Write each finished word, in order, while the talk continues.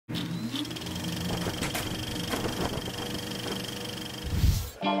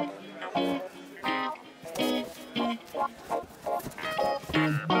So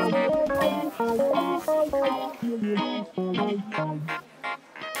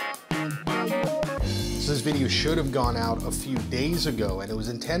this video should have gone out a few days ago, and it was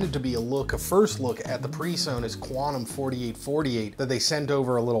intended to be a first look at the PreSonus Quantum 4848 that they sent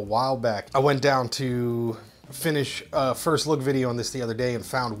over a little while back. I went down to finish a first look video on this the other day and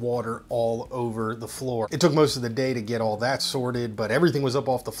found water all over the floor. It took most of the day to get all that sorted, but everything was up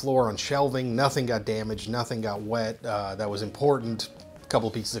off the floor on shelving. Nothing got damaged, nothing got wet. That was important. A couple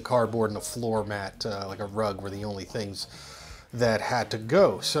of pieces of cardboard and a floor mat, like a rug, were the only things that had to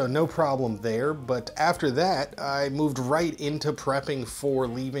go, so no problem there. But after that, I moved right into prepping for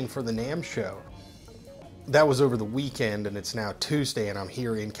leaving for the NAMM show. That was over the weekend, and it's now Tuesday, and I'm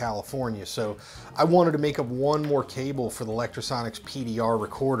here in California, so I wanted to make up one more cable for the Electrosonics PDR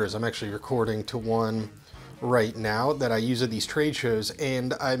recorders. I'm actually recording to one right now that I use at these trade shows,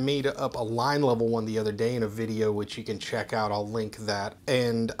 and I made up a line level one the other day in a video which you can check out. I'll link that.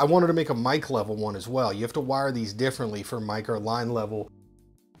 And I wanted to make a mic level one as well. You have to wire these differently for mic or line level.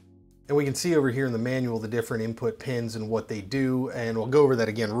 And we can see over here in the manual the different input pins and what they do, and we'll go over that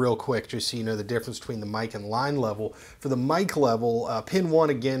again real quick just so you know the difference between the mic and line level. For the mic level, pin 1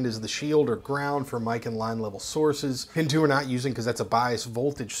 again is the shield or ground for mic and line level sources. Pin 2 we're not using because that's a bias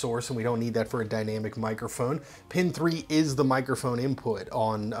voltage source and we don't need that for a dynamic microphone. Pin 3 is the microphone input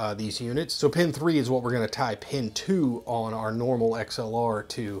on these units. So pin 3 is what we're going to tie pin 2 on our normal XLR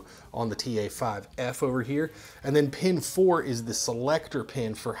to on the TA5F over here. And then pin 4 is the selector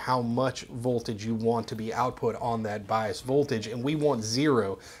pin for how much voltage you want to be output on that bias voltage, and we want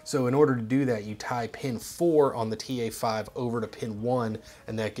 0. So in order to do that, you tie pin 4 on the TA5 over to pin 1,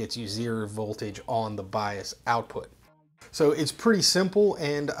 and that gets you 0 voltage on the bias output. So it's pretty simple,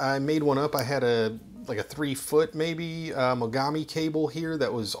 and I made one up. I had like a 3-foot maybe Mogami cable here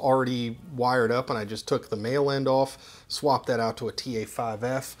that was already wired up, and I just took the male end off, swapped that out to a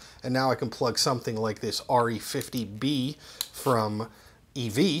TA5F, and now I can plug something like this RE50B from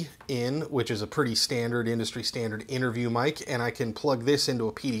EV in, which is a pretty standard, industry standard interview mic, and I can plug this into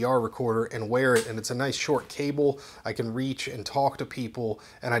a PDR recorder and wear it, and it's a nice short cable. I can reach and talk to people,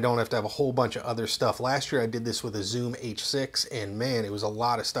 and I don't have to have a whole bunch of other stuff. Last year I did this with a Zoom H6, and man, it was a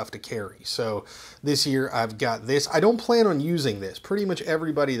lot of stuff to carry. So this year I've got this. I don't plan on using this. Pretty much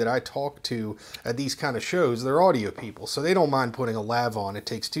everybody that I talk to at these kind of shows, they're audio people, so they don't mind putting a lav on. It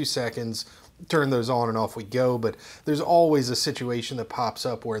takes 2 seconds, turn those on and off we go. But there's always a situation that pops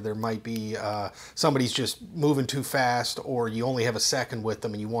up where there might be somebody's just moving too fast, or you only have a second with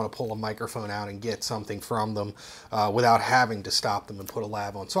them and you want to pull a microphone out and get something from them without having to stop them and put a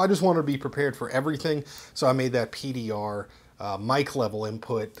lav on. So I just wanted to be prepared for everything, so I made that PDR mic level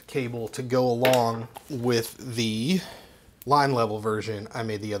input cable to go along with the line level version I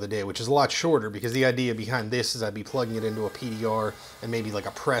made the other day, which is a lot shorter, because the idea behind this is I'd be plugging it into a PDR and maybe like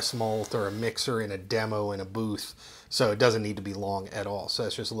a press mult or a mixer in a demo in a booth, so it doesn't need to be long at all. So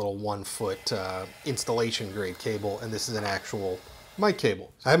it's just a little 1-foot installation grade cable, and this is an actual mic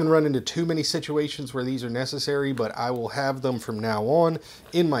cable. I haven't run into too many situations where these are necessary, but I will have them from now on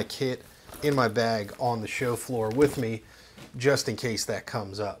in my kit, in my bag, on the show floor with me, just in case that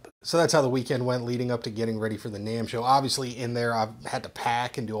comes up. So that's how the weekend went leading up to getting ready for the NAMM show. Obviously in there I've had to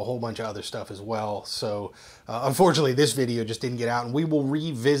pack and do a whole bunch of other stuff as well. So unfortunately this video just didn't get out, and we will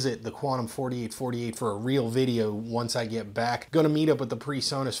revisit the Quantum 4848 for a real video once I get back. Gonna meet up with the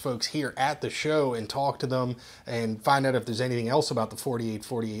PreSonus folks here at the show and talk to them and find out if there's anything else about the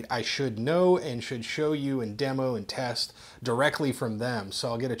 4848 I should know and should show you and demo and test directly from them. So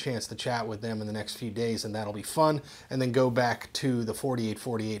I'll get a chance to chat with them in the next few days, and that'll be fun. And then go back to the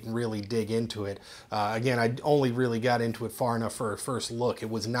 4848 and really dig into it. Again, I only really got into it far enough for a first look. It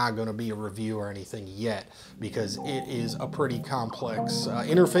was not going to be a review or anything yet, because it is a pretty complex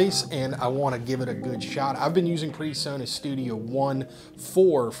interface, and I want to give it a good shot. I've been using PreSonus Studio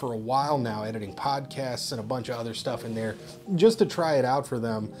 1.4 for a while now, editing podcasts and a bunch of other stuff in there just to try it out for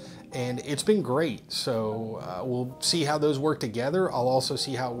them, and it's been great. So we'll see how those work together. I'll also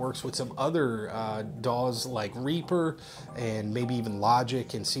see how it works with some other DAWs like Reaper and maybe even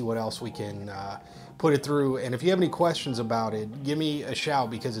Logic, and see what else we can put it through. And if you have any questions about it, give me a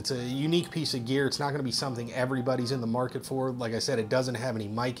shout, because it's a unique piece of gear. It's not going to be something everybody's in the market for. Like I said, it doesn't have any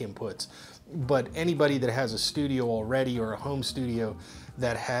mic inputs, but anybody that has a studio already or a home studio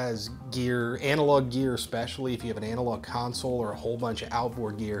that has gear, analog gear, especially if you have an analog console or a whole bunch of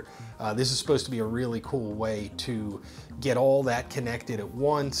outboard gear, this is supposed to be a really cool way to get all that connected at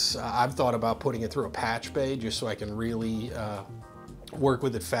once. I've thought about putting it through a patch bay just so I can really work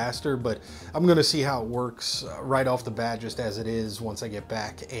with it faster, but I'm gonna see how it works right off the bat, just as it is, once I get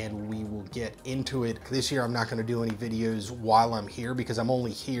back, and we will get into it. This year I'm not gonna do any videos while I'm here because I'm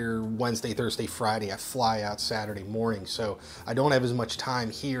only here Wednesday, Thursday, Friday. I fly out Saturday morning, so I don't have as much time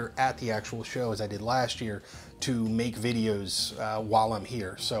here at the actual show as I did last year to make videos while I'm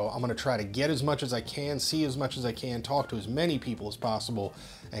here. So I'm gonna try to get as much as I can, see as much as I can, talk to as many people as possible,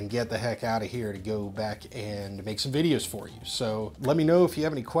 and get the heck out of here to go back and make some videos for you. So let me know if you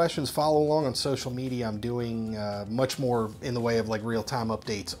have any questions. Follow along on social media. I'm doing much more in the way of like real-time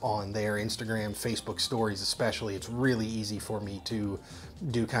updates on there, Instagram, Facebook stories especially. It's really easy for me to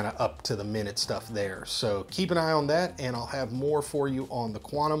do kind of up to the minute stuff there. So keep an eye on that, and I'll have more for you on the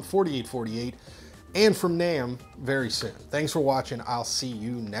Quantum 4848 and from NAMM very soon. Thanks for watching. I'll see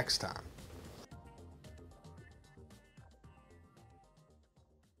you next time.